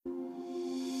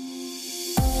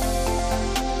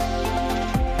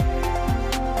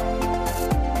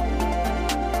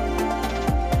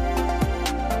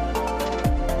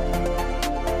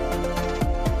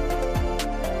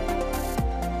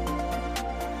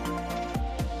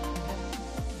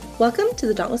Welcome to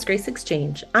the Dauntless Grace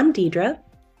Exchange. I'm Deidre.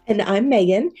 And I'm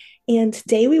Megan. And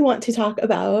today we want to talk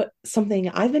about something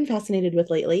I've been fascinated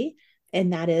with lately,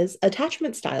 and that is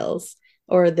attachment styles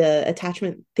or the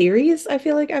attachment theories, I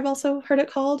feel like I've also heard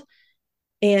it called.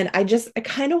 And I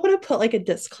kind of want to put like a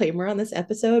disclaimer on this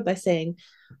episode by saying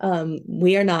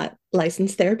we are not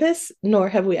licensed therapists, nor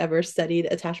have we ever studied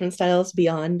attachment styles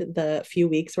beyond the few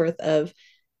weeks worth of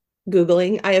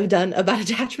Googling I have done about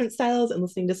attachment styles and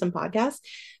listening to some podcasts.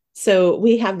 So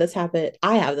we have this habit,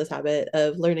 I have this habit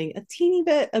of learning a teeny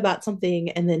bit about something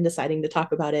and then deciding to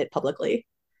talk about it publicly.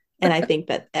 And I think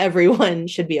that everyone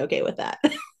should be okay with that.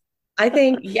 I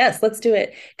think, yes, let's do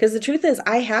it. Because the truth is,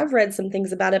 I have read some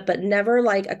things about it, but never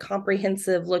like a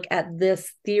comprehensive look at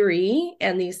this theory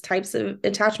and these types of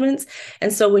attachments.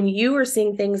 And so when you were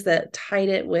seeing things that tied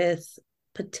it with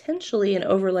potentially an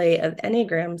overlay of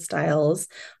Enneagram styles,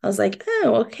 I was like,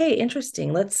 oh, okay,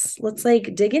 interesting. Let's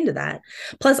like dig into that.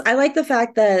 Plus, I like the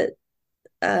fact that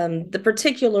the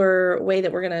particular way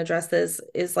that we're going to address this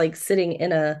is like sitting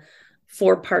in a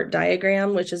four-part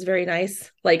diagram, which is very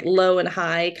nice, like low and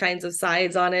high kinds of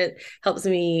sides on it, helps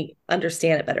me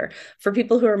understand it better. For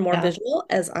people who are more Yeah. visual,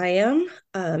 as I am,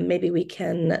 maybe we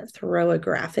can throw a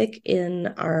graphic in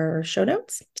our show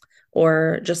notes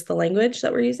or just the language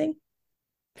that we're using.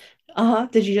 Uh-huh.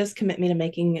 Did you just commit me to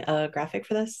making a graphic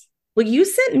for this? Well, you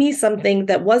sent me something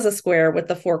that was a square with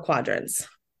the four quadrants.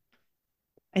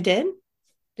 I did?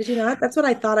 Did you not? That's what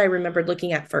I thought I remembered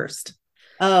looking at first.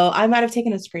 Oh, I might have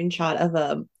taken a screenshot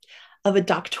of a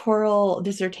doctoral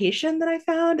dissertation that I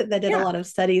found that did a Yeah. lot of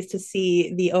studies to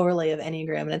see the overlay of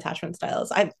Enneagram and attachment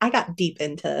styles. I got deep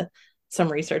into some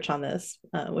research on this,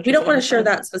 which We was don't a lot want to of share fun.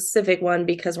 that specific one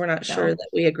because we're not sure No. that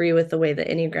we agree with the way the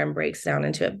Enneagram breaks down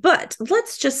into it. But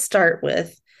let's just start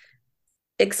with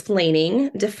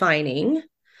explaining, defining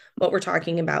what we're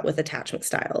talking about with attachment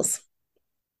styles.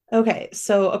 Okay,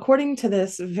 so according to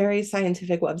this very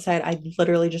scientific website, I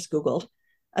literally just Googled.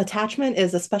 Attachment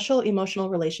is a special emotional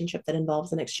relationship that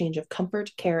involves an exchange of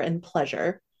comfort, care, and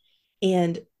pleasure.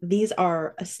 And these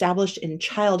are established in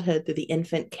childhood through the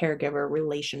infant caregiver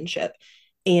relationship.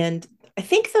 And I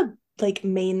think the like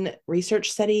main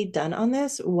research study done on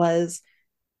this was,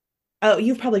 oh,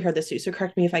 you've probably heard this too, so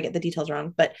correct me if I get the details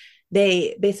wrong, but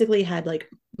they basically had like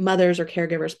mothers or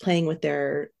caregivers playing with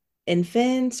their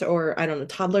infants or I don't know,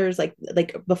 toddlers, like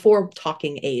before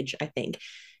talking age, I think.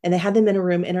 And they had them in a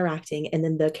room interacting, and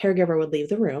then the caregiver would leave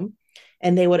the room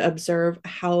and they would observe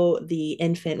how the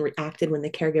infant reacted when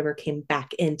the caregiver came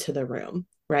back into the room,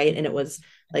 right? And it was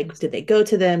like, did they go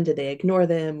to them? Did they ignore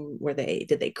them?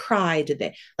 Did they cry? Did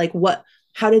they like what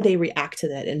how did they react to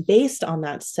that? And based on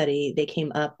that study, they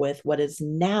came up with what is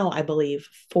now, I believe,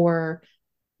 four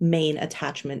main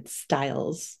attachment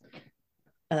styles.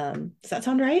 Does that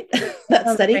sound right? That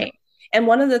Sounds study? great. And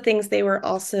one of the things they were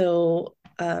also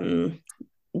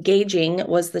gauging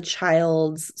was the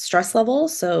child's stress level.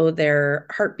 So their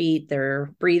heartbeat,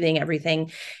 their breathing,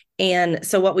 everything. And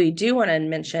so, what we do want to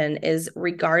mention is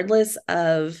regardless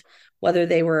of whether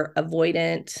they were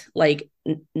avoidant, like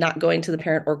not going to the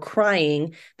parent or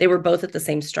crying, they were both at the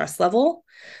same stress level.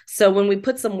 So, when we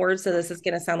put some words to this, it's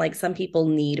going to sound like some people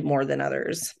need more than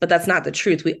others, but that's not the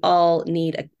truth. We all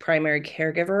need a primary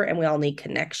caregiver and we all need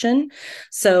connection.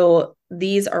 So,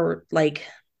 these are like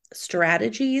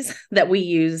strategies that we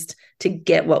used to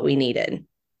get what we needed,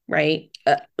 right?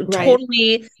 Right.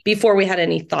 Totally before we had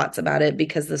any thoughts about it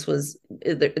because this was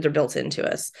they're built into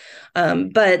us,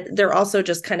 but they're also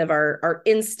just kind of our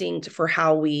instinct for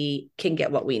how we can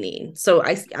get what we need. So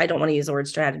I don't want to use the word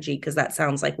strategy because that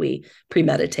sounds like we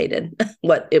premeditated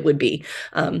what it would be.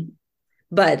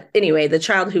 But anyway, the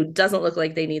child who doesn't look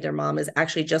like they need their mom is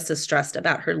actually just as stressed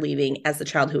about her leaving as the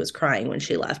child who was crying when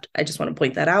she left. I just want to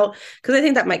point that out because I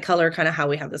think that might color kind of how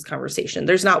we have this conversation.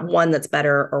 There's not one that's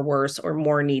better or worse or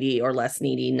more needy or less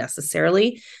needy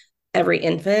necessarily. Every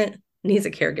infant needs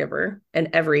a caregiver,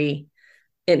 and every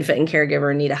infant and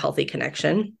caregiver need a healthy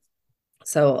connection.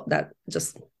 So that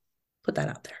just put that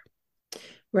out there.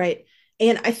 Right.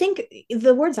 And I think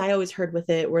the words I always heard with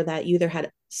it were that you either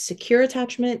had secure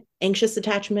attachment, anxious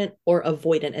attachment, or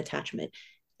avoidant attachment.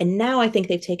 And now I think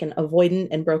they've taken avoidant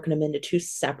and broken them into two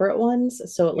separate ones.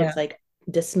 So it Yeah. looks like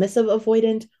dismissive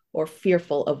avoidant or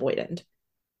fearful avoidant.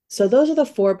 So those are the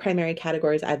four primary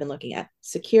categories I've been looking at: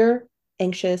 secure,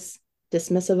 anxious,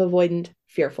 dismissive avoidant,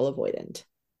 fearful avoidant.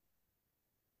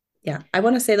 Yeah, I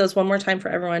want to say those one more time for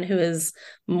everyone who is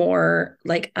more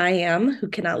like I am, who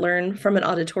cannot learn from an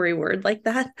auditory word like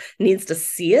that, needs to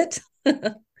see it.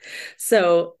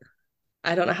 So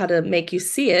I don't know how to make you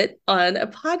see it on a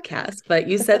podcast, but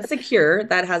you said secure,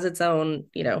 that has its own,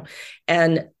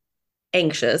 and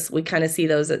anxious. We kind of see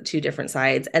those at two different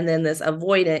sides. And then this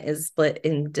avoidant is split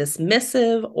in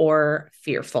dismissive or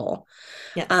fearful.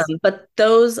 Yes. But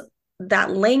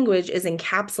that language is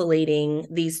encapsulating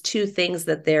these two things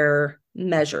that they're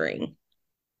measuring,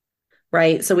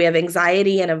 right? So we have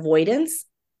anxiety and avoidance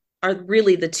are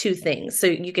really the two things. So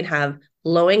you can have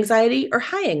low anxiety or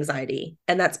high anxiety,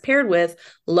 and that's paired with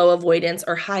low avoidance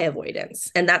or high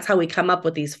avoidance. And that's how we come up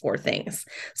with these four things.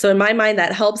 So in my mind,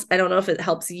 that helps. I don't know if it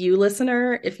helps you,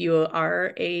 listener, if you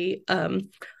are a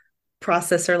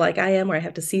processor like I am, where I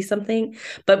have to see something.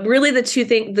 But really the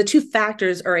two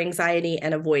factors are anxiety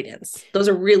and avoidance. Those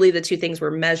are really the two things we're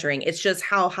measuring. It's just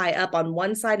how high up on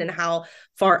one side and how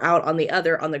far out on the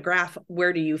other on the graph.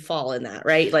 Where do you fall in that,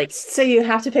 right? Like, so you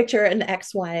have to picture an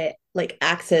XY like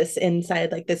axis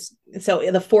inside like this.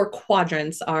 So the four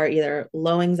quadrants are either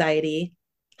low anxiety,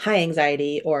 high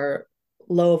anxiety, or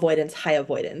low avoidance, high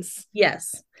avoidance.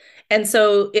 yes. And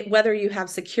so whether you have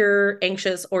secure,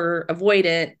 anxious, or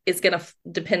avoidant, it's going to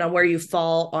depend on where you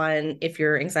fall on if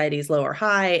your anxiety is low or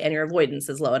high and your avoidance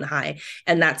is low and high.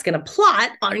 And that's going to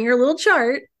plot on your little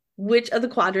chart which of the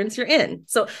quadrants you're in.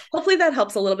 So hopefully that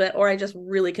helps a little bit, or I just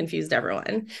really confused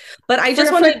everyone. But I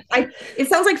just want to, it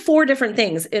sounds like four different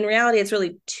things. In reality, it's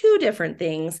really two different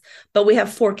things, but we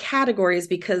have four categories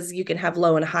because you can have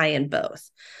low and high in both.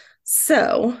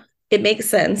 So it makes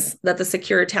sense that the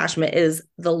secure attachment is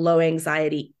the low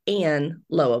anxiety and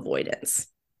low avoidance.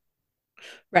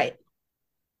 Right.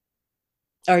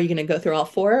 Are you going to go through all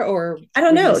four, or I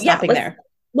don't know. Stopping there?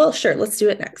 Well, sure. Let's do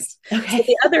it next. Okay. So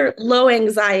the other low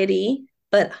anxiety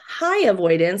but high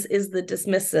avoidance is the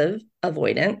dismissive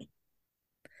avoidant.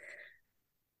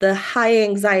 The high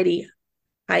anxiety,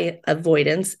 high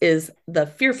avoidance is the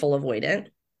fearful avoidant.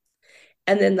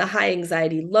 And then the high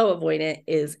anxiety, low avoidant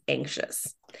is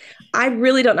anxious. I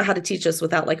really don't know how to teach this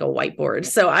without like a whiteboard.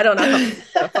 So I don't know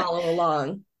how to follow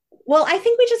along. Well, I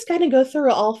think we just kind of go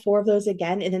through all four of those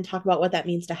again and then talk about what that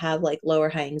means to have like lower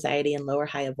high anxiety and lower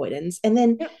high avoidance. And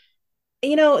then, yep.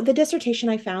 The dissertation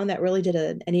I found that really did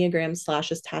an Enneagram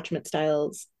 / attachment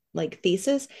styles like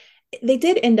thesis, they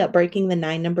did end up breaking the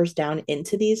 9 numbers down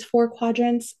into these 4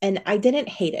 quadrants. And I didn't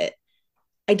hate it.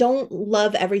 I don't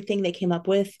love everything they came up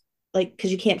with, like,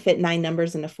 because you can't fit 9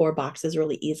 numbers into 4 boxes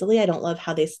really easily. I don't love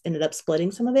how they ended up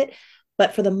splitting some of it.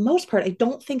 But for the most part, I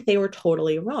don't think they were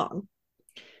totally wrong.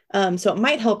 So it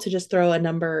might help to just throw a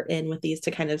number in with these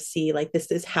to kind of see like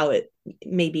this is how it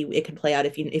could play out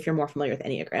if you're more familiar with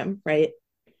Enneagram, right?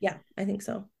 Yeah, I think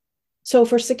so. So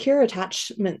for secure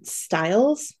attachment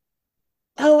styles,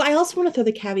 I also want to throw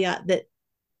the caveat that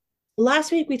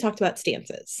last week we talked about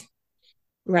stances,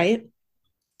 right?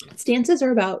 Stances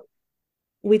are about,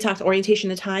 we talked orientation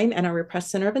to time and our repressed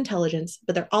center of intelligence,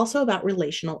 but they're also about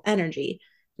relational energy.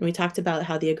 And we talked about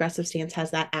how the aggressive stance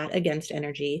has that at against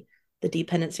energy. The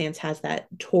dependent stance has that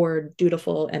toward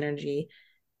dutiful energy,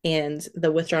 and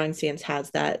the withdrawing stance has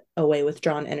that away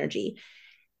withdrawn energy.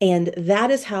 And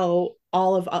that is how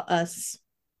all of us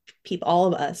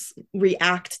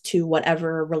react to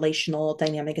whatever relational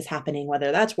dynamic is happening,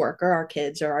 whether that's work or our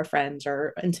kids or our friends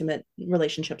or intimate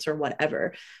relationships or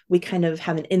whatever. We kind of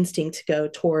have an instinct to go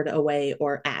toward, away,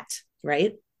 or at,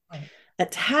 right?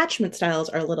 Attachment styles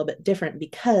are a little bit different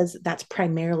because that's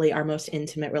primarily our most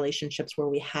intimate relationships where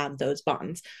we have those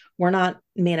bonds. We're not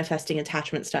manifesting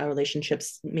attachment style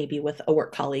relationships maybe with a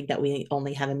work colleague that we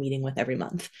only have a meeting with every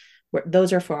month.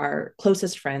 Those are for our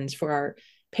closest friends, for our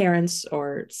parents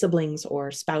or siblings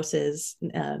or spouses,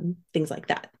 things like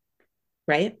that.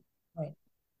 Right? Right.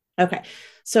 Okay.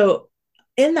 So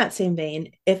in that same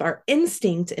vein, if our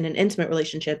instinct in an intimate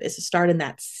relationship is to start in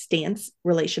that stance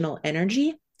relational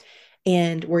energy,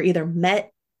 and we're either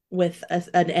met with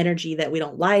an energy that we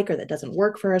don't like or that doesn't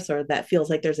work for us or that feels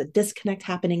like there's a disconnect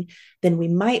happening, then we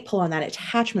might pull on that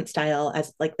attachment style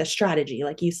as like the strategy,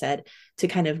 like you said, to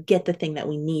kind of get the thing that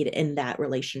we need in that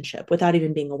relationship without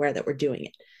even being aware that we're doing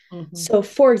it. Mm-hmm. So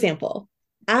for example,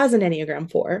 as an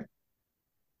Enneagram 4,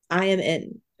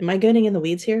 am I getting in the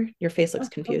weeds here? Your face looks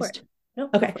confused. No.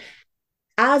 Okay.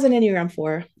 As an Enneagram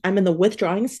 4, I'm in the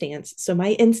withdrawing stance. So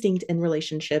my instinct in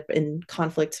relationship, in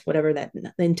conflict, whatever that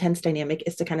intense dynamic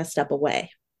is, to kind of step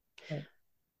away. Right.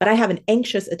 But I have an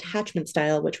anxious attachment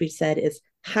style, which we said is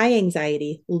high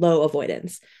anxiety, low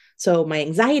avoidance. So my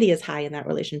anxiety is high in that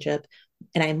relationship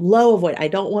and I'm low avoid. I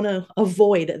don't want to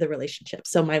avoid the relationship.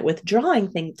 So my withdrawing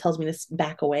thing tells me to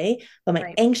back away, but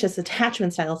my anxious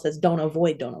attachment style says don't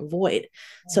avoid, don't avoid.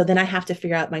 So then I have to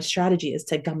figure out my strategy is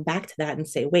to come back to that and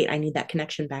say, wait, I need that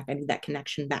connection back. I need that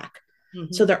connection back.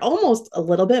 Mm-hmm. So they're almost a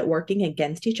little bit working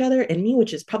against each other in me,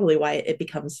 which is probably why it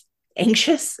becomes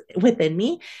anxious within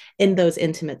me in those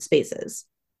intimate spaces.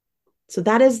 So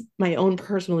that is my own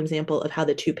personal example of how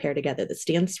the two pair together, the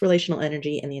stance, relational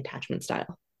energy, and the attachment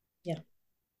style. Yeah.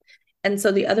 And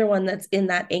so the other one that's in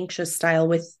that anxious style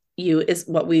with you is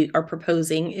what we are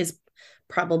proposing is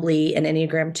probably an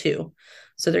Enneagram 2.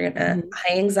 So they're going to Mm-hmm.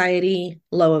 high anxiety,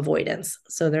 low avoidance.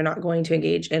 So they're not going to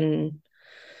engage in,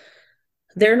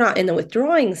 they're not in the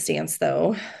withdrawing stance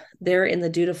though. They're in the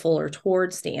dutiful or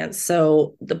toward stance.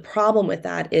 So the problem with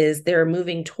that is they're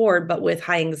moving toward, but with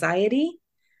high anxiety.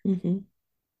 Mm-hmm.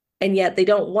 And yet they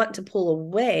don't want to pull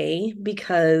away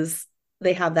because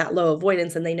they have that low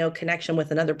avoidance and they know connection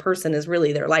with another person is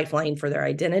really their lifeline for their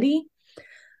identity.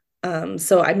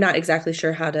 So I'm not exactly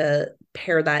sure how to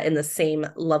pair that in the same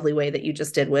lovely way that you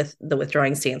just did with the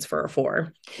withdrawing stance for a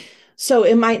 4. So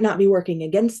it might not be working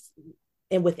against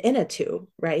and within a 2,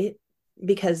 right?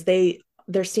 Because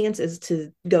their stance is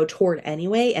to go toward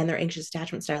anyway, and their anxious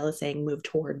attachment style is saying move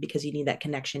toward because you need that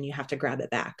connection. You have to grab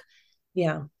it back.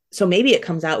 Yeah. So maybe it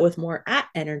comes out with more at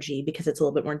energy because it's a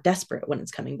little bit more desperate when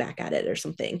it's coming back at it or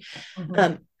something. Mm-hmm.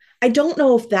 Um, I don't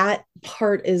know if that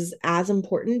part is as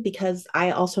important because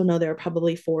I also know there are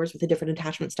probably 4s with a different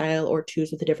attachment style or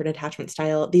 2s with a different attachment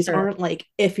style. These Sure. aren't like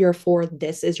if you're a 4,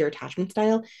 this is your attachment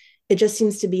style. It just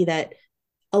seems to be that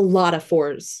a lot of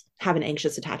 4s have an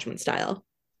anxious attachment style,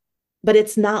 but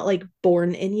it's not like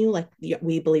born in you like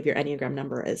we believe your Enneagram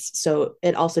number is. So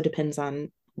it also depends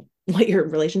on what your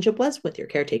relationship was with your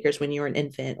caretakers when you were an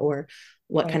infant or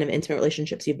what Right. kind of intimate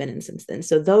relationships you've been in since then.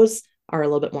 So those are a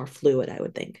little bit more fluid, I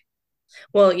would think.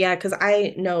 Well, yeah, because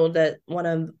I know that one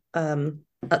of the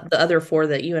other 4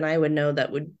 that you and I would know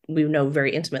that would we know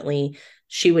very intimately,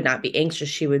 she would not be anxious.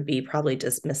 She would be probably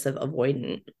dismissive,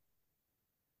 avoidant.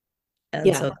 And so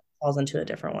Yeah. that falls into a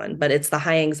different one. But it's the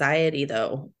high anxiety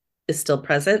though is still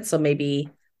present. So maybe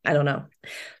I don't know.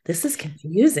 This is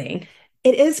confusing.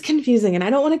 It is confusing. And I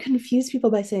don't want to confuse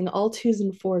people by saying all 2s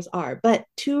and 4s are, but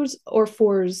 2s or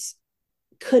 4s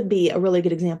could be a really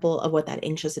good example of what that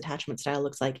anxious attachment style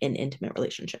looks like in intimate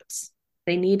relationships.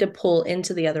 They need to pull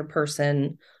into the other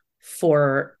person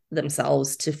for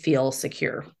themselves to feel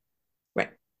secure. Right.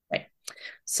 Right.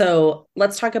 So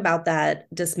let's talk about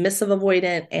that dismissive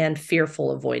avoidant and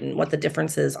fearful avoidant, what the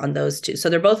difference is on those two. So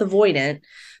they're both avoidant,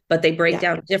 but they break Yeah.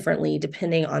 down differently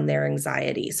depending on their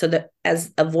anxiety. So that as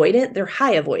avoidant, they're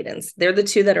high avoidance. They're the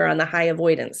 2 that are on the high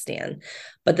avoidance stand.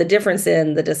 But the difference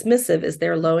in the dismissive is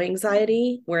they're low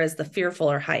anxiety, whereas the fearful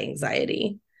are high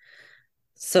anxiety.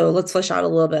 So let's flesh out a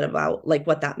little bit about like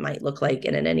what that might look like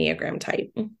in an Enneagram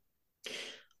type.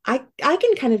 I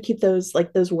can kind of keep those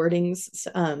like those wordings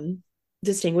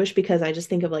distinguished because I just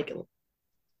think of like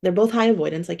they're both high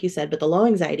avoidance, like you said, but the low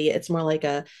anxiety, it's more like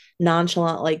a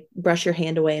nonchalant, like brush your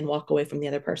hand away and walk away from the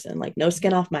other person, like no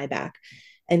skin off my back.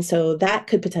 And so that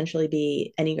could potentially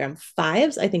be Enneagram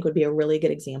 5s, I think would be a really good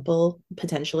example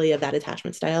potentially of that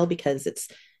attachment style because it's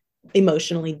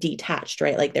emotionally detached,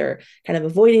 right? Like they're kind of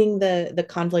avoiding the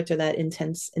conflict or that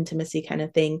intense intimacy kind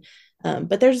of thing.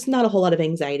 But there's not a whole lot of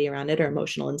anxiety around it or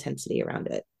emotional intensity around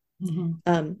it.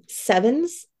 Mm-hmm.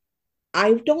 7s,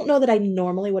 I don't know that I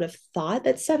normally would have thought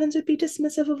that 7s would be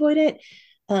dismissive avoidant.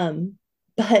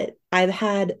 But I've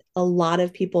had a lot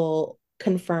of people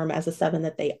confirm as a 7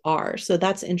 that they are. So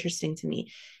that's interesting to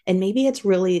me. And maybe it's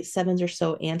really 7s are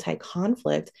so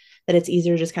anti-conflict that it's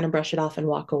easier to just kind of brush it off and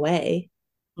walk away,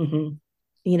 Mm-hmm.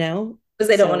 you know? Because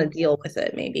they don't want to So, deal with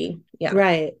it, maybe. Yeah.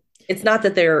 right, It's not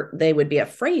that they would be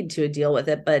afraid to deal with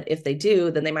it, but if they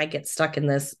do, then they might get stuck in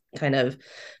this kind of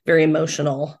very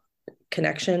emotional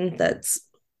connection that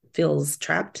feels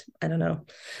trapped. I don't know.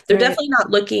 They're right. definitely not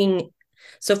looking.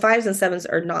 So 5s and 7s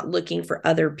are not looking for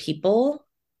other people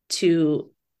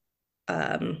to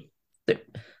um they're,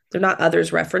 they're not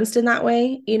others referenced in that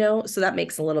way, so that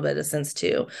makes a little bit of sense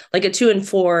too. Like a 2 and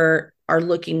 4 are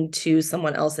looking to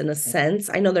someone else in a sense.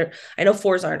 I know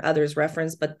 4s aren't others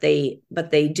referenced, but they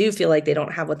do feel like they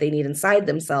don't have what they need inside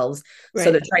themselves, so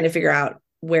they're Right. trying to figure out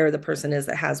where the person is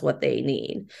that has what they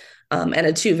need. And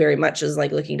a 2 very much is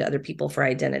like looking to other people for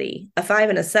identity. A 5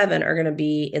 and a 7 are going to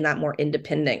be in that more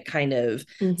independent kind of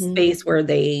Mm-hmm. space where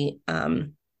they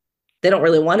don't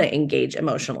really want to engage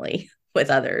emotionally with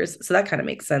others. So that kind of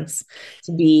makes sense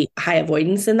to be high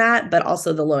avoidance in that, but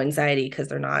also the low anxiety because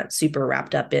they're not super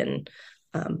wrapped up in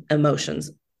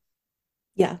emotions.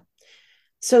 Yeah.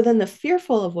 So then the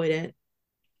fearful avoidant,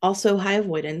 also high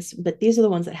avoidance, but these are the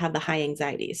ones that have the high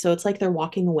anxiety. So it's like they're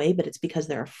walking away, but it's because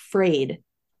they're afraid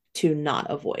to not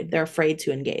avoid. They're afraid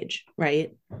to engage,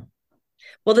 right?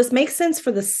 Well, this makes sense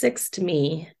for the 6 to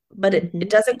me, but it Mm-hmm.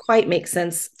 doesn't quite make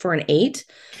sense for an 8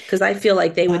 because I feel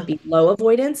like they would Yeah. be low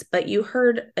avoidance, but you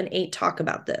heard an 8 talk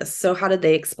about this. So how did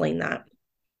they explain that?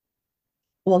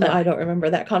 Well, no, Uh, I don't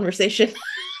remember that conversation.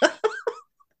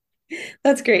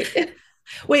 That's great.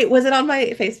 Wait, was it on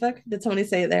my Facebook? Did somebody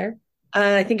say it there?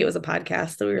 I think it was a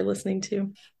podcast that we were listening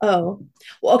to. Oh,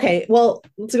 well, okay. Well,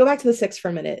 to go back to the six for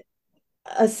a minute.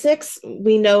 A six,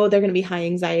 we know they're going to be high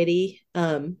anxiety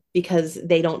because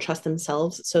they don't trust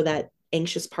themselves. So that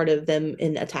anxious part of them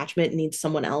in attachment needs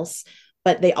someone else.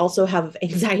 But they also have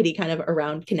anxiety kind of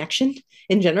around connection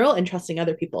in general and trusting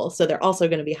other people. So they're also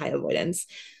going to be high avoidance.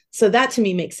 So that to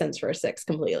me makes sense for a six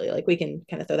completely. Like we can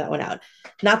kind of throw that one out.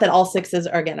 Not that all sixes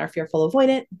are again are fearful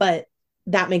avoidant, but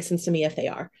that makes sense to me if they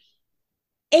are.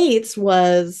 Eights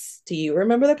was, do you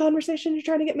remember the conversation you're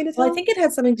trying to get me to Well, I tell? think it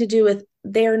had something to do with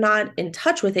they're not in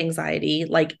touch with anxiety,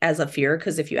 like as a fear,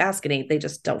 because if you ask an eight, they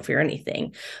just don't fear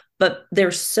anything. But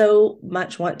they're so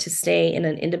much want to stay in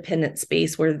an independent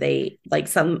space where they like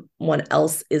someone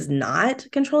else is not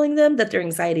controlling them, that their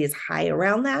anxiety is high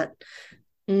around that.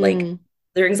 Like Mm,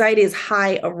 their anxiety is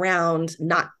high around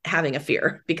not having a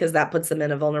fear because that puts them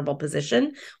in a vulnerable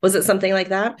position. Was it something like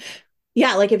that?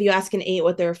 yeah, like if you ask an eight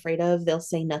what they're afraid of, they'll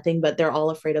say nothing, but they're all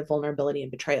afraid of vulnerability and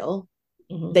betrayal.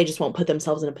 Mm-hmm. They just won't put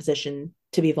themselves in a position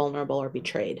to be vulnerable or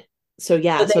betrayed. So So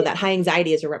yeah, so they, that high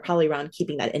anxiety is probably around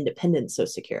keeping that independence so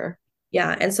secure.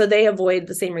 yeah, and so they avoid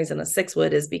the same reason a six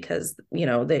would is because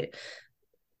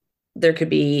there could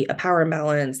be a power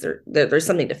imbalance. There's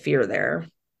something to fear there.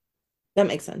 That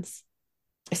makes sense.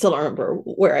 I still don't remember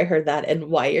where I heard that and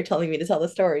why you're telling me to tell the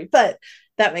story, but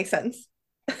that makes sense.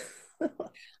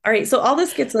 All right, so all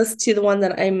this gets us to the one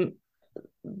that I'm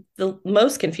the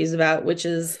most confused about, which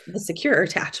is the secure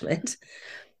attachment.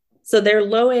 So they're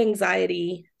low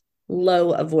anxiety,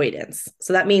 low avoidance.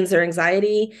 So that means their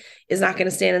anxiety is not going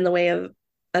to stand in the way of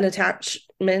an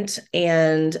attachment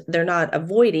and they're not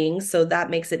avoiding. So that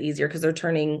makes it easier because they're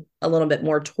turning a little bit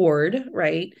more toward,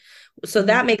 right? So Mm-hmm.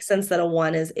 that makes sense that a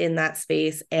one is in that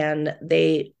space and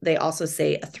they also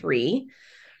say a three.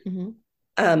 Mm-hmm.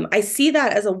 I see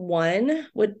that as a one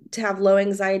would to have low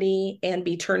anxiety and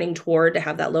be turning toward to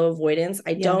have that low avoidance.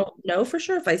 I Yeah. don't know for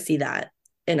sure if I see that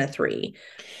in a three.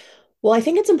 Well, I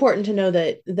think it's important to know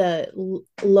that the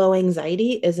low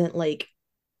anxiety isn't like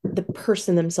the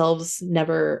person themselves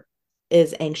never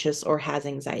is anxious or has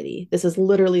anxiety. This is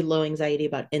literally low anxiety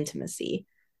about intimacy.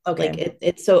 Like Okay.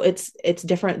 it's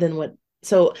different than what,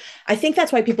 so I think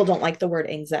that's why people don't like the word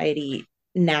anxiety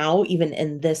now, even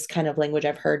in this kind of language.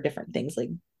 I've heard different things like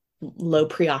low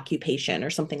preoccupation or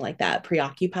something like that.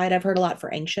 Preoccupied, I've heard a lot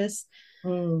for anxious.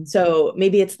 Mm. So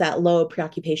maybe it's that low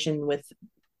preoccupation with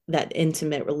that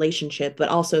intimate relationship, but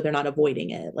also they're not avoiding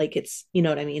it. Like it's, you know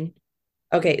what I mean?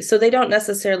 Okay. So they don't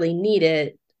necessarily need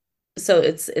it. So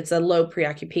it's a low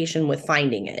preoccupation with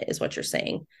finding it, is what you're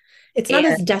saying. It's not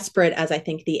And as desperate as I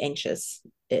think the anxious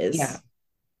yeah. is.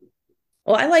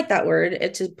 Well, I like that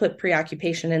word to put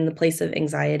preoccupation in the place of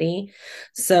anxiety.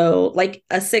 So, like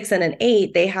a six and an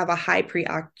eight, they have a high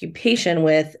preoccupation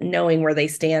with knowing where they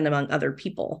stand among other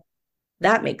people.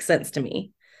 That makes sense to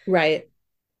me. Right.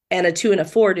 And a two and a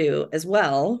four do as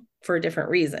well for a different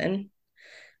reason.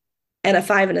 And a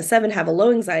five and a seven have a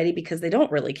low anxiety because they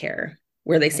don't really care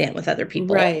where they stand with other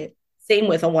people. Right. Same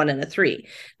with a one and a three.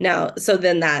 Now, so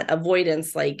then that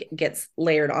avoidance like gets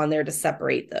layered on there to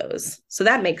separate those. So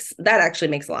that actually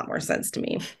makes a lot more sense to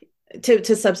me.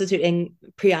 To substitute in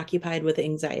preoccupied with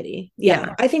anxiety. Yeah,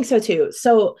 Yeah. I think so too.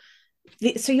 So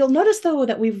so you'll notice though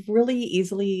that we've really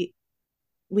easily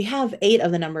we have eight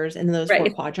of the numbers in those four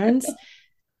Right. quadrants.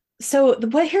 So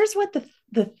what here's what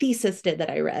the thesis did that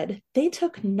I read. They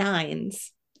took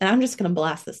nines, and I'm just gonna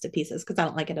blast this to pieces because I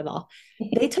don't like it at all.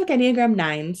 They took Enneagram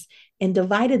nines and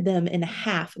divided them in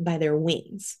half by their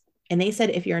wings. And they said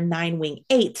if you're a nine wing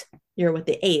eight, you're with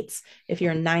the eights. If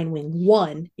you're a nine wing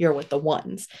one, you're with the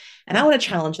ones. And I want to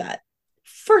challenge that.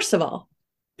 First of all,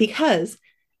 because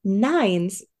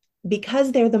nines,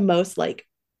 because they're the most like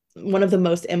one of the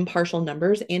most impartial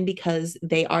numbers, and because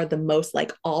they are the most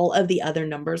like all of the other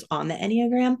numbers on the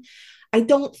Enneagram, I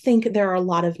don't think there are a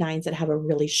lot of nines that have a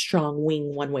really strong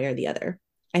wing one way or the other.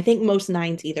 I think most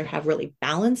nines either have really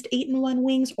balanced eight and one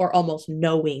wings or almost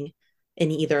no wing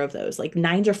in either of those. Like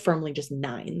nines are firmly just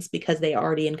nines because they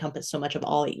already encompass so much of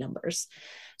all eight numbers.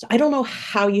 So I don't know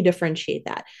how you differentiate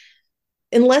that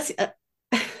unless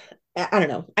I don't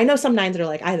know. I know some nines that are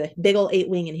like I have a big old eight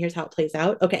wing and here's how it plays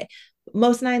out. Okay.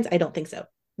 Most nines, I don't think so.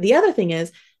 The other thing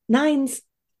is nines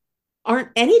aren't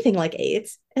anything like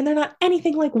eights and they're not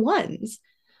anything like ones.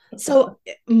 So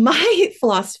my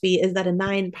philosophy is that a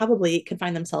nine probably could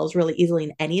find themselves really easily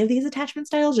in any of these attachment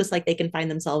styles, just like they can find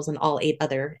themselves in all eight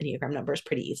other Enneagram numbers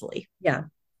pretty easily. Yeah.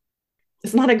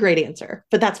 It's not a great answer,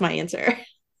 but that's my answer.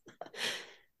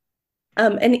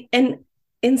 And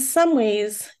in some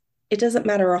ways, it doesn't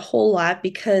matter a whole lot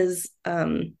because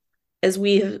as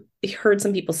we've heard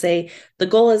some people say, the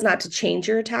goal is not to change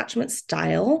your attachment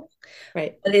style,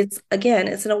 Right. but it's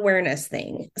an awareness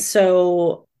thing.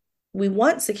 So we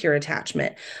want secure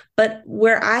attachment. But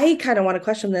where I kind of want to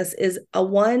question this is a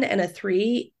 1 and a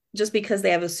 3, just because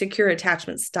they have a secure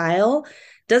attachment style,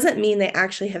 doesn't mean they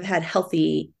actually have had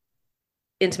healthy,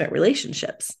 intimate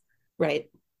relationships. Right.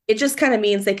 It just kind of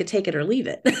means they could take it or leave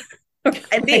it. I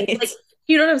think, Right. like,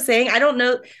 you know what I'm saying? I don't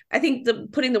know. I think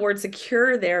putting the word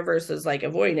secure there versus like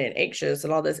avoidant, anxious,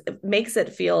 and all this, it makes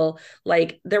it feel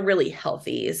like they're really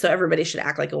healthy. So everybody should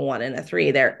act like a 1 and a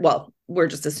 3 there. Well, we're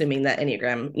just assuming that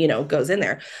Enneagram, goes in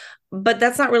there. But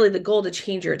that's not really the goal, to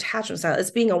change your attachment style.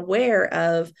 It's being aware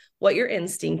of what your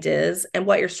instinct is and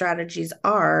what your strategies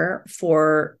are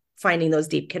for finding those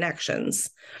deep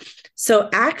connections. So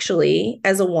actually,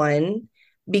 as a 1,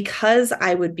 because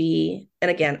I would be,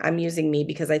 and again, I'm using me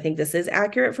because I think this is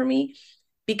accurate for me,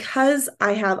 because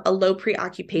I have a low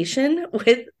preoccupation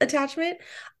with attachment,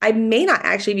 I may not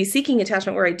actually be seeking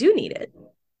attachment where I do need it.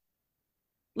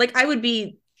 Like, I would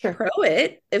be Sure. pro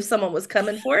it if someone was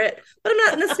coming for it, but I'm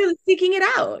not necessarily seeking it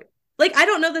out. Like, I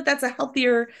don't know that that's a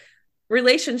healthier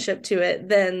relationship to it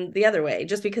than the other way,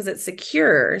 just because it's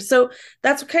secure. So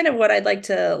that's kind of what I'd like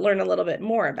to learn a little bit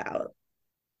more about.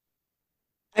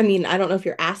 I mean, I don't know if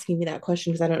you're asking me that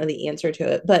question because I don't know the answer to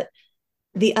it, but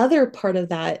the other part of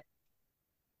that,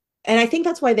 and I think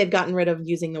that's why they've gotten rid of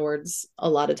using the words a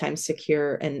lot of times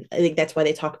secure. And I think that's why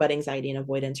they talk about anxiety and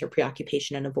avoidance, or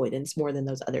preoccupation and avoidance, more than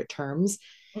those other terms.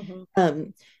 Mm-hmm.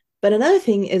 Um, but another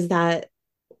thing is that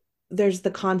there's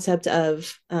the concept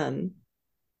of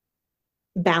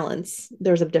balance.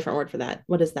 There's a different word for that.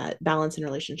 What is that? Balance in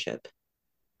relationship.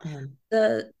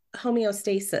 The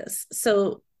homeostasis.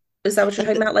 So is that what you're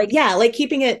Like talking about? Like, yeah, like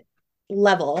keeping it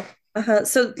level.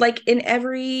 so like in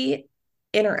every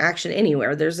interaction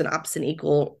anywhere, there's an opposite and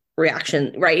equal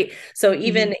reaction, right? So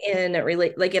even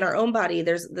Mm-hmm. like in our own body,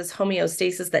 there's this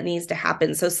homeostasis that needs to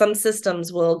happen. So some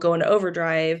systems will go into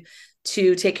overdrive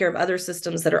to take care of other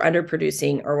systems that are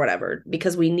underproducing or whatever,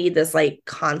 because we need this like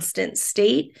constant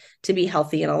state to be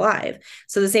healthy and alive.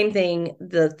 So the same thing,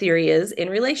 the theory is in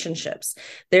relationships,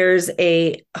 there's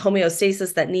a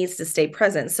homeostasis that needs to stay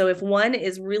present. So if one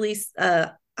is really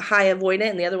high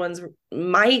avoidant and the other ones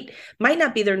might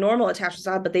not be their normal attachment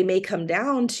style, but they may come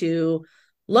down to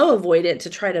low avoidant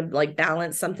to try to like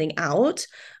balance something out.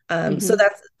 So Mm-hmm.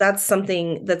 that's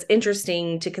something that's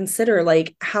interesting to consider,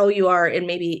 like how you are in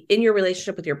maybe in your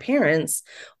relationship with your parents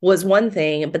was one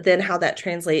thing, but then how that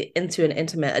translate into an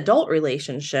intimate adult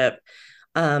relationship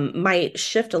might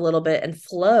shift a little bit and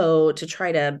flow to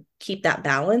try to keep that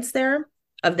balance there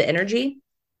of the energy.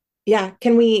 Yeah,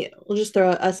 we'll just throw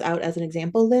us out as an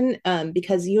example then,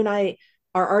 because you and I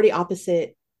are already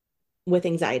opposite with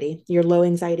anxiety. You're low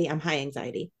anxiety, I'm high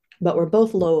anxiety, but we're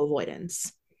both low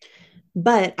avoidance.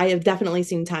 But I have definitely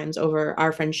seen times over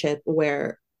our friendship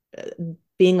where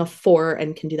being a 4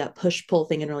 and can do that push pull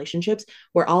thing in relationships,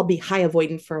 where I'll be high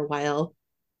avoidant for a while,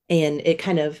 and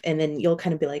then you'll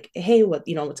kind of be like, hey,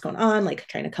 what's going on, like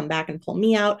trying to come back and pull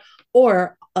me out.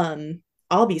 Or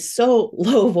I'll be so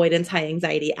low avoidance, high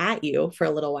anxiety at you for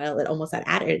a little while, that almost that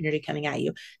added energy coming at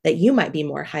you, that you might be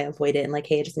more high avoidant and like,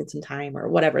 hey, I just need some time, or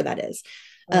whatever that is.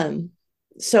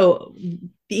 So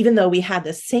even though we had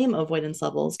the same avoidance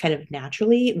levels kind of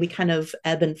naturally, we kind of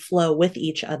ebb and flow with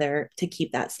each other to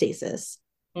keep that stasis.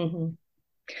 Mm-hmm.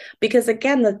 Because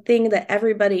again, the thing that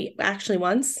everybody actually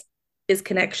wants is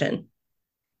connection.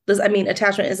 I mean,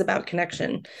 attachment is about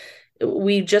connection.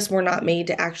 We just were not made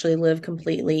to actually live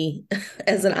completely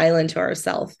as an island to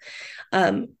ourselves.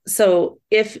 So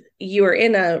if you are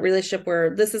in a relationship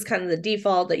where this is kind of the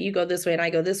default, that you go this way and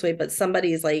I go this way, but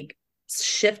somebody's like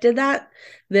shifted that,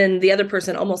 then the other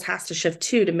person almost has to shift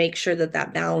too, to make sure that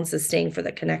that balance is staying for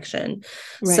the connection.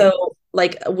 Right. So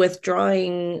like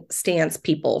withdrawing stance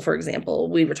people, for example,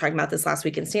 we were talking about this last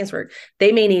week in stance work,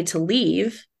 they may need to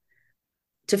leave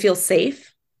to feel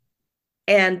safe,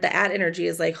 and the ad energy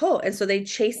is like, oh, and so they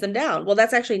chase them down. Well,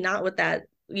 that's actually not what that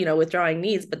withdrawing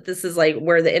needs, but this is like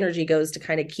where the energy goes to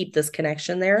kind of keep this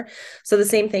connection there. So the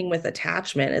same thing with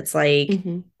attachment, it's like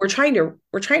Mm-hmm. we're trying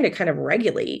to kind of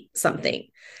regulate something.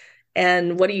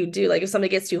 And what do? Like if somebody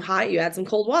gets too hot, you add some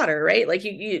cold water, right? Like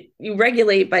you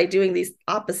regulate by doing these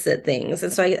opposite things.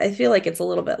 And so I feel like it's a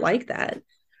little bit like that.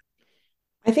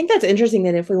 I think that's interesting.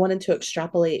 Then if we wanted to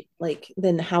extrapolate, like,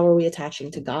 then how are we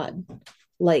attaching to God?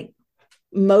 Like,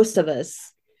 most of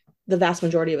us, the vast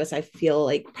majority of us, I feel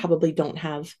like probably don't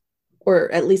have, or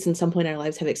at least in some point in our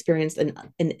lives have experienced an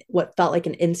what felt like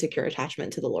an insecure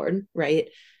attachment to the Lord, right?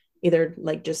 Either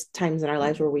like just times in our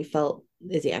lives where we felt,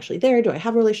 is he actually there? Do I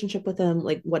have a relationship with him?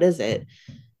 Like, what is it?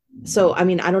 So, I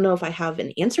mean, I don't know if I have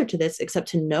an answer to this except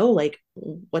to know, like,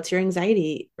 what's your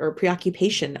anxiety or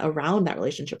preoccupation around that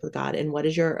relationship with God? And what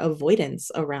is your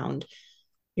avoidance around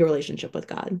your relationship with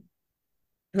God?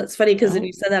 That's funny because when No.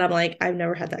 you said that, I'm like, I've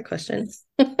never had that question.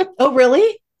 Oh,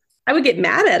 really? I would get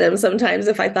mad at him sometimes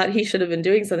if I thought he should have been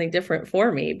doing something different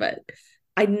for me, but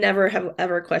I never have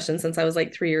ever questioned since I was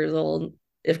like 3 years old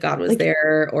if God was Like,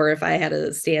 there or if I had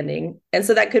a standing. And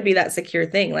so that could be that secure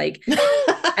thing. Like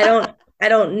I don't I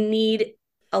don't need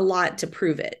a lot to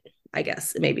prove it, I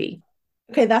guess, maybe.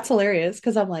 okay, that's hilarious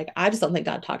because I'm like, I just don't think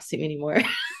God talks to me anymore.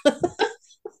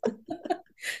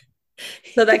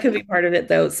 So that could be part of it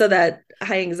though. So that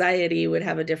high anxiety would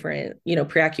have a different,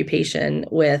 preoccupation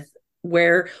with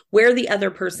where the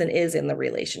other person is in the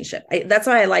relationship. That's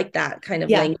why I like that kind of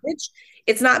Yeah. language.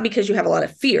 It's not because you have a lot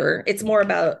of fear. It's more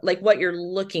about like what you're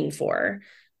looking for.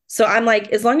 So I'm like,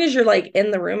 as long as you're like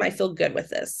in the room, I feel good with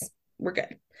this. We're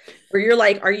good. Where you're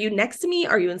like, are you next to me?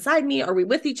 Are you inside me? Are we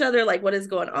with each other? Like, what is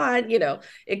going on?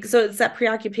 So it's that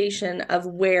preoccupation of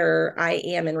where I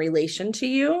am in relation to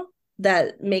you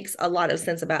that makes a lot of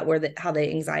sense about how the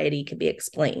anxiety could be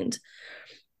explained.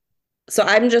 So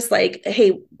I'm just like,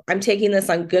 hey, I'm taking this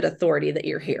on good authority that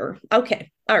you're here.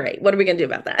 Okay. All right. What are we going to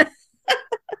do about that?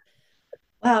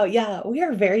 Wow. Yeah. We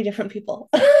are very different people.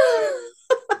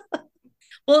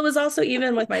 Well, it was also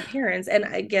even with my parents. And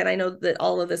again, I know that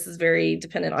all of this is very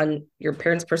dependent on your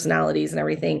parents' personalities and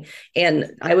everything.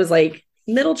 And I was like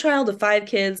middle child of 5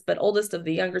 kids, but oldest of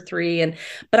the younger three.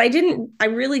 But I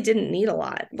really didn't need a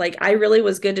lot. Like I really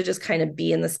was good to just kind of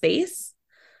be in the space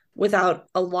without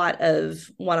a lot of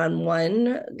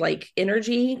one-on-one like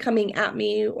energy coming at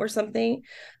me or something.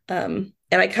 And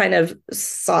I kind of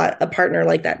sought a partner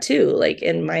like that too. Like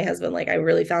in my husband, like I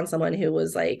really found someone who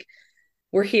was like,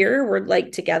 we're here, we're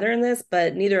like together in this,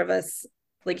 but neither of us,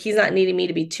 like he's not needing me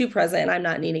to be too present and I'm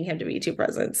not needing him to be too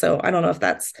present. So I don't know if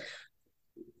that's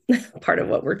part of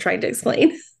what we're trying to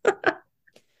explain.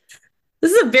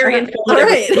 This is a very All informative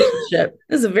right. relationship.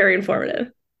 This is a very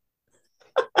informative.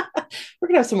 We're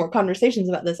gonna have some more conversations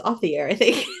about this off the air, I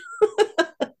think.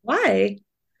 Why?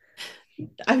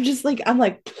 I'm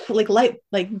like light,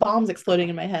 like bombs exploding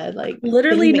in my head. Like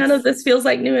Literally none of this feels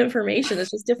like new information.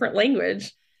 It's just different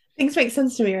language. things make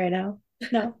sense to me right now.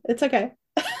 No, it's okay.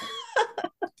 I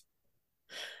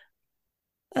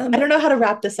Um, don't know how to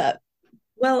wrap this up.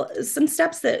 well, some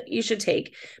steps that you should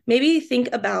take. Maybe think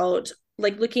about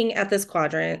like looking at this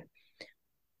quadrant.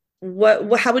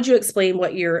 How would you explain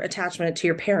what your attachment to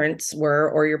your parents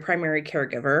were or your primary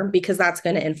caregiver? Because that's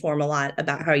going to inform a lot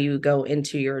about how you go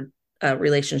into your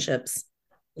relationships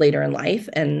later in life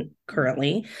and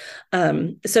currently.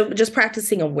 So just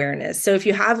practicing awareness. So if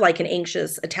you have like an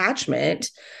anxious attachment,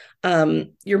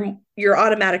 your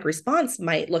automatic response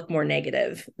might look more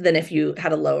negative than if you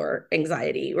had a lower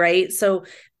anxiety, right? So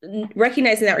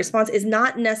recognizing that response is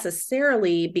not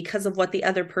necessarily because of what the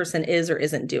other person is or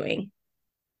isn't doing.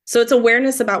 So it's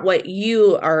awareness about what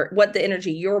the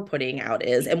energy you're putting out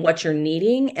is and what you're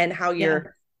needing and how Yeah.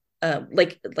 you're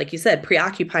like you said,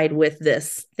 preoccupied with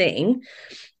this thing.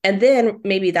 And then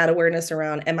maybe that awareness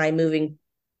around, am I moving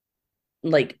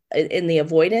like in the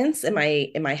avoidance? Am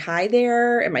I high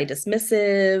there? Am I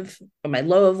dismissive? Am I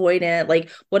low avoidant? Like,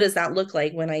 what does that look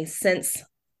like when I sense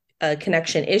a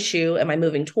connection issue? Am I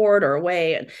moving toward or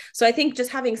away? And so I think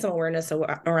just having some awareness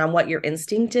around what your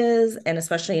instinct is, and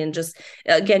especially in just,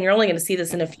 again, you're only going to see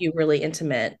this in a few really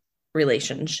intimate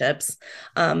relationships.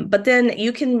 But then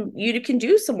you can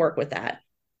do some work with that.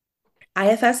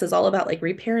 IFS is all about like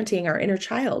reparenting our inner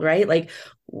child, right? Like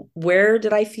where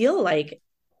did I feel like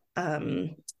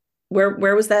um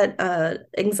where was that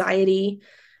anxiety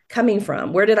coming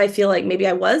from? Where did I feel like maybe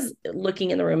I was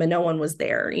looking in the room and no one was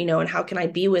there, and how can I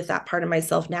be with that part of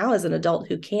myself now as an adult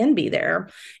who can be there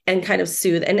and kind of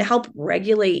soothe and help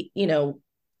regulate,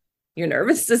 your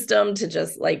nervous system to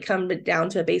just like come down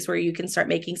to a base where you can start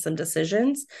making some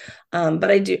decisions. But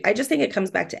I just think it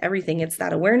comes back to everything. It's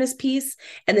that awareness piece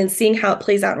and then seeing how it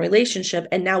plays out in relationship.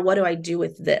 And now what do I do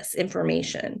with this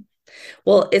information?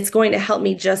 Well, it's going to help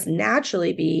me just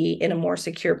naturally be in a more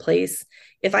secure place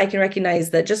if I can recognize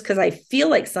that just because I feel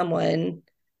like someone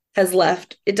has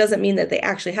left, it doesn't mean that they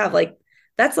actually have. Like,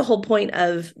 that's the whole point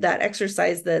of that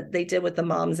exercise that they did with the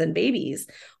moms and babies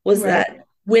was Right. that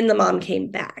when the mom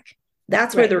came back,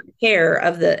 that's where Right. the repair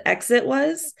of the exit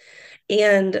was.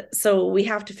 And so we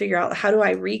have to figure out, how do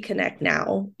I reconnect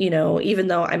now? Even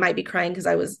though I might be crying because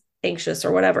I was anxious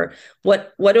or whatever,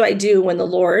 what do I do when the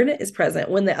Lord is present,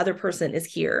 when the other person is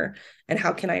here? And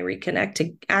how can I reconnect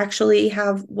to actually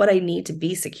have what I need to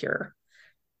be secure?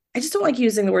 I just don't like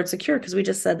using the word secure because we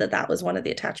just said that was one of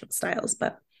the attachment styles,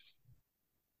 but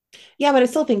Yeah, but I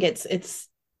still think it's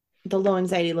the low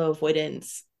anxiety, low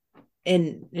avoidance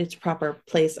in its proper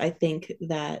place. I think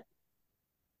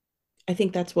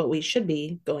that's what we should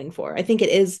be going for. I think it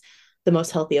is the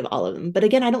most healthy of all of them. But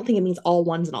again, I don't think it means all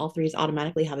ones and all threes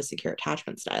automatically have a secure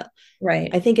attachment style. I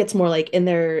Right. think it's more like in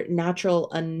their natural,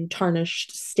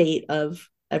 untarnished state of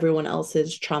everyone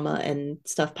else's trauma and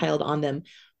stuff piled on them,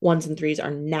 ones and threes are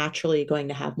naturally going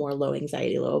to have more low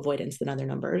anxiety, low avoidance than other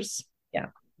numbers. Yeah.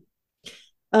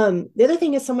 The other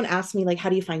thing is someone asked me, like, how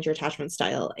do you find your attachment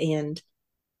style? And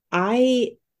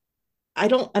I I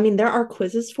don't, I mean, there are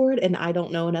quizzes for it, and I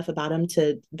don't know enough about them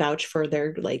to vouch for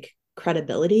their like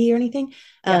credibility or anything.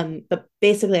 Yeah. But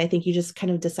basically, I think you just kind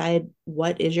of decide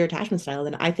what is your attachment style.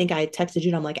 And I think I texted you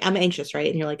and I'm like, I'm anxious, right?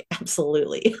 And you're like,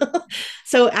 absolutely.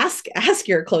 So ask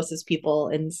your closest people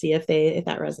and see if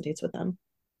that resonates with them.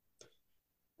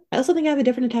 I also think I have a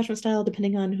different attachment style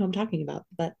depending on who I'm talking about,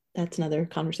 but that's another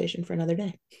conversation for another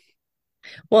day.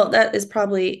 Well, that is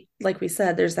probably, like we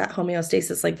said, there's that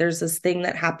homeostasis. Like there's this thing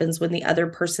that happens when the other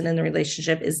person in the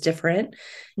relationship is different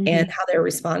and Mm-hmm. how they're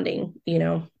responding, you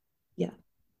know. Yeah.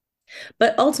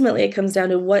 But ultimately, it comes down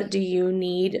to what do you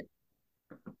need?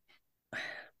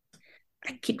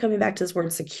 I keep coming back to this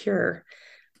word secure,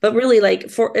 but really, like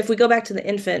for if we go back to the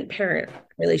infant parent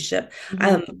relationship,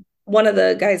 Mm-hmm. one of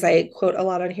the guys I quote a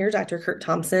lot on here, Dr. Kurt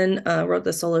Thompson, wrote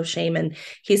The Soul of Shame, and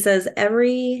he says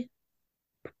every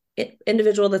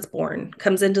individual that's born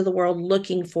comes into the world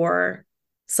looking for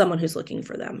someone who's looking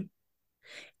for them.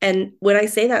 And when I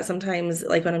say that sometimes,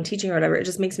 like when I'm teaching or whatever, it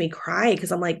just makes me cry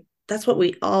because I'm like, that's what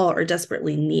we all are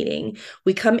desperately needing.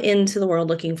 We come into the world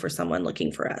looking for someone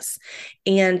looking for us.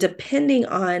 And depending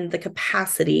on the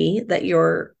capacity that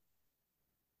your,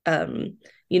 um,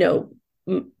 you know,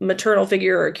 maternal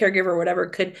figure or caregiver or whatever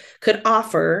could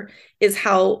offer is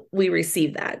how we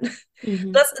receive that.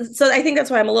 Mm-hmm. So I think that's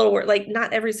why I'm a little worried. Like,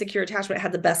 not every secure attachment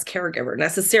had the best caregiver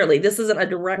necessarily. This isn't a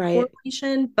direct Right.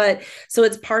 correlation, but so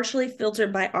it's partially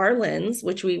filtered by our lens,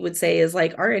 which we would say is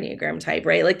like our Enneagram type,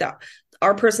 right? Like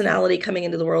our personality coming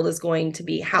into the world is going to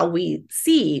be how we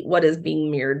see what is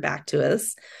being mirrored back to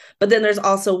us. But then there's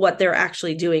also what they're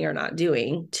actually doing or not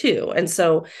doing too. And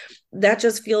so that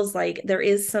just feels like there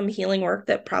is some healing work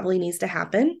that probably needs to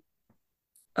happen.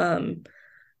 Um,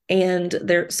 and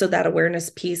there, so that awareness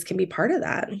piece can be part of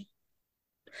that.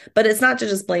 But it's not to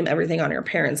just blame everything on your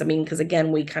parents. I mean, because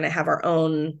again, we kind of have our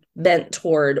own bent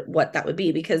toward what that would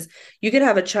be, because you could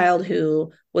have a child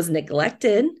who was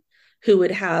neglected, who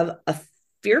would have a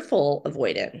fearful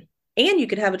avoidant, and you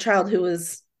could have a child who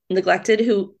was neglected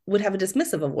who would have a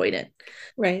dismissive avoidant.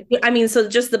 Right. I mean, so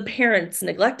just the parents'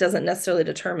 neglect doesn't necessarily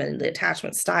determine the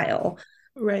attachment style,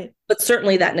 Right. but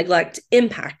certainly that neglect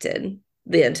impacted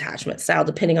the attachment style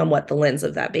depending on what the lens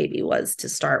of that baby was to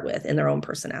start with in their own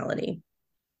personality.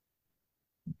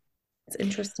 It's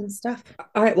interesting stuff.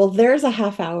 All right. Well, there's a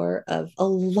half hour of a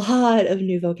lot of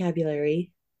new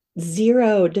vocabulary,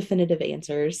 zero definitive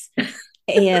answers,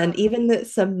 and even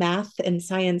some math and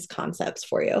science concepts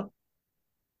for you.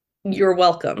 You're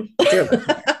welcome, dear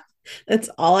listener. That's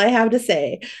all I have to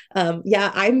say.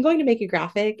 Yeah, I'm going to make a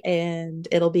graphic and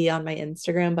it'll be on my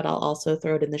Instagram, but I'll also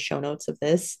throw it in the show notes of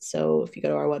this. So if you go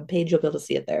to our webpage, you'll be able to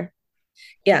see it there.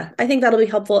 Yeah, I think that'll be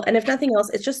helpful. And if nothing else,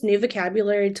 it's just new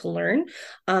vocabulary to learn.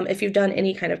 If you've done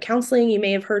any kind of counseling, you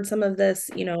may have heard some of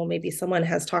this, maybe someone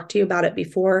has talked to you about it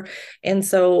before. And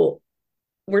so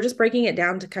we're just breaking it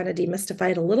down to kind of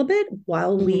demystify it a little bit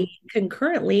while Mm-hmm. we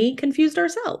concurrently confused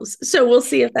ourselves. So we'll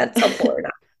see if that's helpful or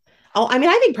not. I mean,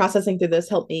 I think processing through this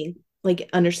helped me like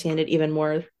understand it even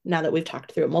more now that we've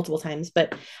talked through it multiple times.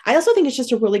 But I also think it's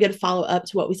just a really good follow up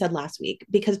to what we said last week,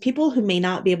 because people who may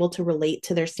not be able to relate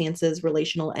to their stance's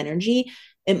relational energy,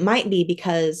 it might be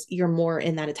because you're more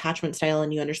in that attachment style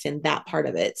and you understand that part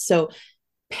of it. So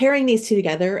pairing these two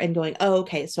together and going, oh,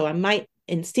 okay, so I might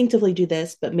instinctively do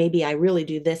this, but maybe I really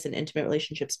do this in intimate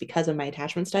relationships because of my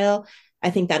attachment style. I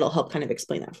think that'll help kind of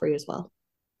explain that for you as well.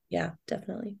 Yeah,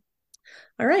 definitely.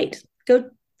 All right. Go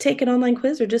take an online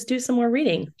quiz or just do some more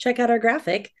reading. Check out our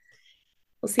graphic.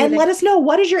 We'll see you And let next. us know,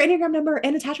 what is your Enneagram number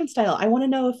and attachment style? I want to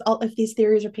know if these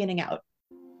theories are panning out.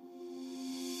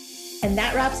 And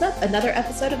that wraps up another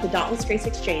episode of the Dauntless Grace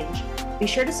Exchange. Be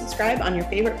sure to subscribe on your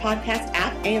favorite podcast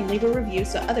app and leave a review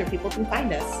so other people can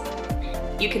find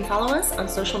us. You can follow us on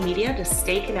social media to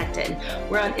stay connected.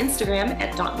 We're on Instagram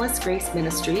at Dauntless Grace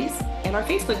Ministries, and our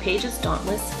Facebook page is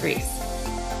Dauntless Grace.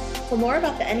 For more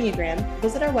about the Enneagram,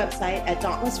 visit our website at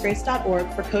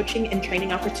dauntlessgrace.org for coaching and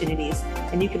training opportunities.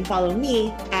 And you can follow me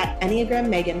at Enneagram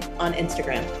Megan on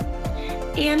Instagram.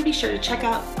 And be sure to check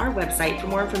out our website for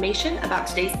more information about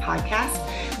today's podcast.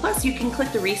 Plus, you can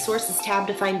click the resources tab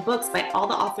to find books by all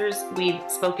the authors we've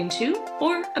spoken to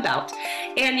or about.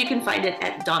 And you can find it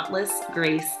at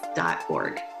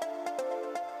dauntlessgrace.org.